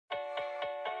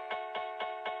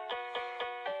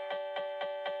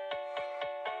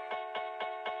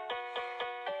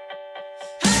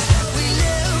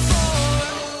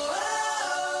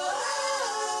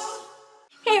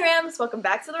Rams, welcome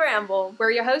back to the RAMble.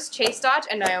 We're your hosts, Chase Dodge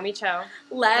and Naomi Cho.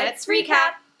 Let's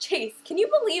recap. Chase, can you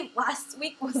believe last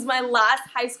week was my last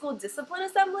high school discipline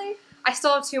assembly? I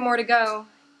still have 2 more to go.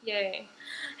 Yay.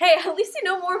 Hey, at least you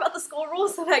know more about the school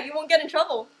rules so that you won't get in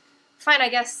trouble. Fine, I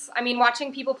guess. I mean,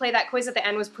 watching people play that quiz at the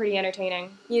end was pretty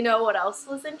entertaining. You know what else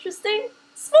was interesting?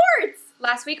 Sports!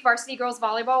 Last week, varsity girls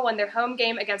volleyball won their home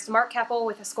game against Mark Keppel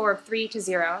with a score of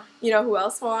 3-0. You know who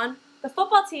else won? The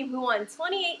football team, who won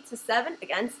 28-7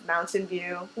 against Mountain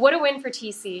View. What a win for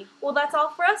TC. Well, that's all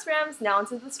for us, Rams. Now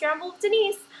into the scramble with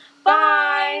Denise.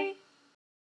 Bye!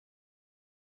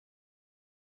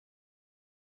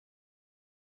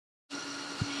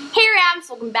 Hey Rams,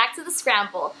 welcome back to the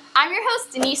Scramble. I'm your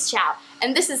host Denise Chow,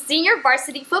 and this is senior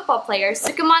varsity football player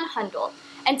Sukaman Hundal.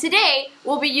 And today,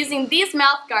 we'll be using these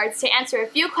mouth guards to answer a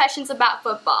few questions about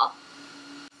football.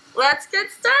 Let's get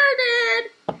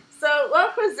started! So,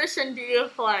 what position do you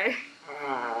play?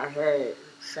 Hey,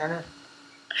 center.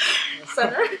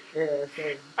 Center? Yeah,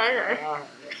 center.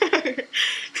 Okay.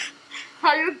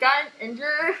 Have you gotten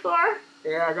injured before?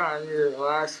 Yeah, I got injured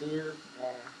last year.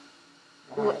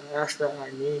 That's my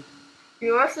knee.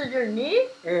 You busted your knee?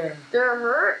 Yeah. Did it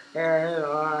hurt? Yeah,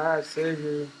 I had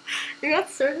surgery. You got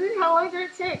surgery? How long did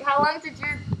it take? How long did you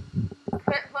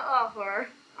quit football for?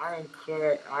 I didn't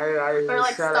quit. I Or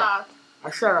like stop?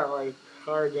 I shot at like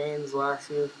 4 games last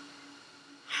year.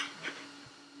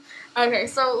 Okay,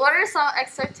 so what are some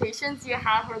expectations you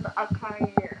have for the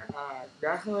upcoming year?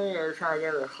 Definitely we're trying to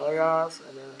get to the playoffs,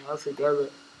 and then once we go to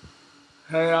the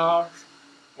playoffs,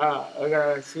 we're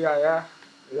going to CIF,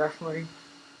 definitely.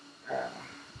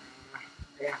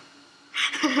 Yeah.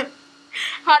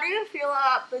 How do you feel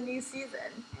about the new season?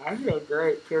 I feel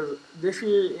great because this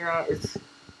year, you know, it's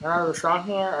when I was a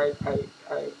sophomore.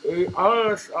 All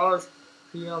of us,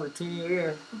 you know, the team, we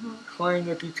were playing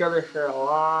with each other for a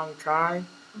long time.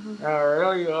 We're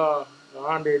really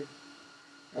bonded,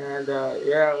 and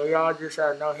yeah, we all just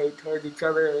had no hate towards each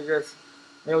other. We're just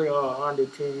really a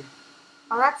bonded team.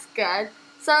 Oh, that's good.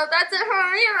 So that's it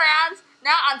for me, Rams.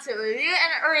 Now on to review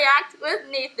and react with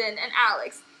Nathan and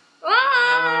Alex.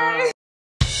 Bye!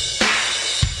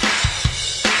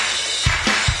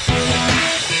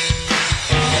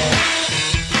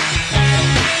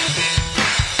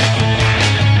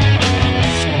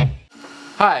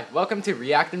 Hi, welcome to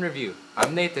React and Review.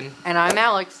 I'm Nathan. And I'm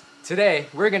Alex. Today,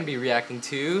 we're going to be reacting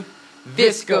to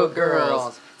Visco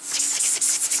Girls.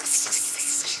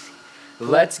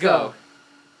 Let's go.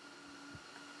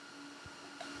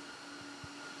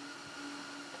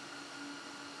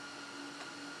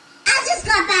 I just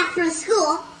got back from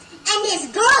school, and this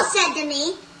girl said to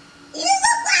me, "You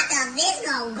look like a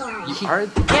Visco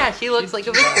girl." Yeah, she looks like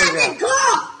a Visco I'm a girl.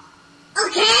 girl,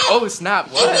 okay? Oh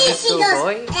snap, what? And A then she Visco goes,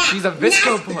 boy? She's a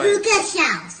Visco nice boy. puka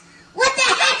shells. What the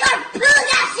heck are puka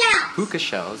shells? Puka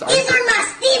shells. These are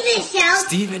my Steven shells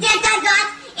Steven. that I got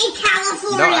in You know,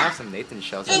 California. I have some Nathan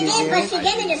shells. And then, but she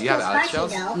gave me this Do you have cool Alex scrunchie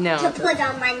shells? though No. to put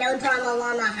on my no drama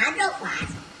llama hydro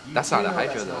flask. That's not a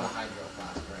hydro though.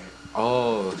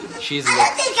 Oh, she I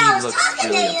don't think I was looks talking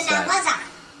really to you now, upset. was I?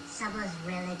 Someone's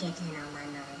really getting on my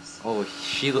nerves. Oh,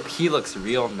 he looks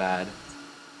real mad.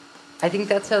 I think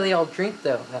that's how they all drink,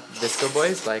 though. Visco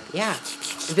boys, like Yeah,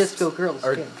 Visco girls.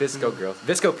 or too. Visco girls,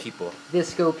 Visco people.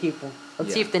 Visco people.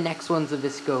 Let's see Yeah. if the next one's a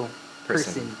Visco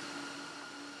person.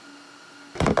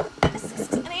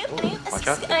 Watch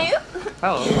out.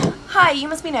 Hello. Hi, you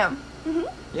must be new. Yeah.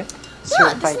 Yeah,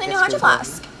 Certified just a new Visco hydro girl.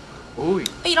 flask. Ooh.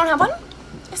 Oh, you don't have one?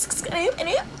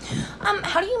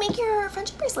 How do you make your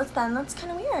friendship bracelets then? That's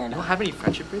kind of weird. You don't have any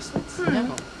friendship bracelets?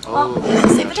 No, Oh. Well,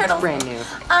 save the turtle. brand new.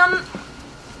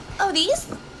 Oh, these?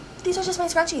 These are just my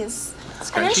scrunchies. I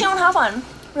Scrunchies? noticed you don't have one.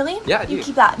 Really? Yeah, I You do.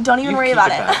 keep that. Don't even You worry keep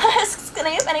about it it. back. Oh,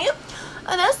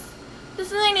 this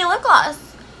is my new lip gloss.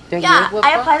 Don't you Yeah, have lip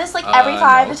I gloss? apply this like every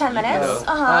 5 no, to 10 you minutes.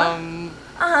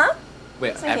 don't. Wait,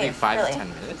 It's my every fave, 5 really. to 10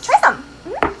 minutes? Try some.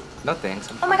 No thanks.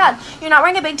 I'm Oh my god, you're not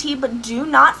wearing a big tee, but do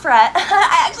not fret.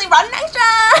 I actually brought an extra.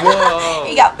 Whoa,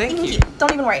 Here you go. thank can you. keep.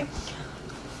 Don't even worry.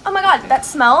 Oh my god, that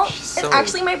smell She's is so-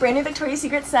 actually my brand new Victoria's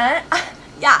Secret scent.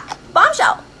 Yeah,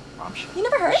 bombshell. Bombshell. You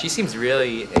never heard? She seems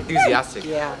really enthusiastic.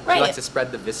 Yeah. She Right. likes to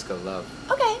spread the Visco love.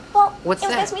 Okay, well, What's it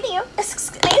was that? nice meeting you.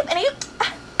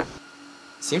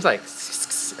 Seems like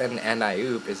and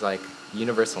IOOP is like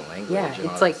universal language Yeah, and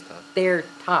all it's that like stuff. their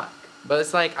talk. But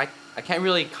it's like I can't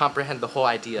really comprehend the whole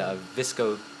idea of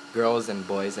Visco girls and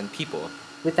boys and people.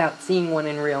 Without seeing one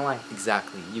in real life.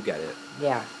 Exactly, you get it.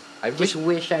 Yeah. I Just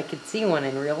wish I could see one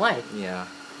in real life. Yeah.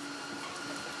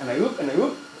 And I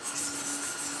whoop.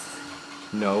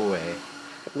 No way.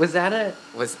 Was that a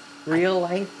Was real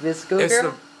life Visco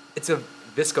girl? it's a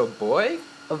Visco boy?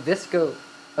 A Visco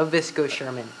A Visco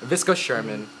Sherman. Visco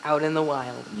Sherman. Out in the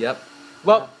wild. Yep.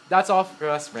 Well, that's all for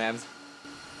us, Rams.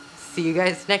 See you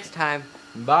guys next time.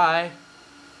 Bye.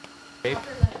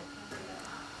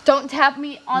 Don't tap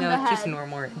me on no, the head. just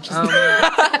normal.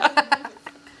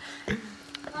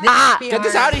 Get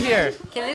this out of here.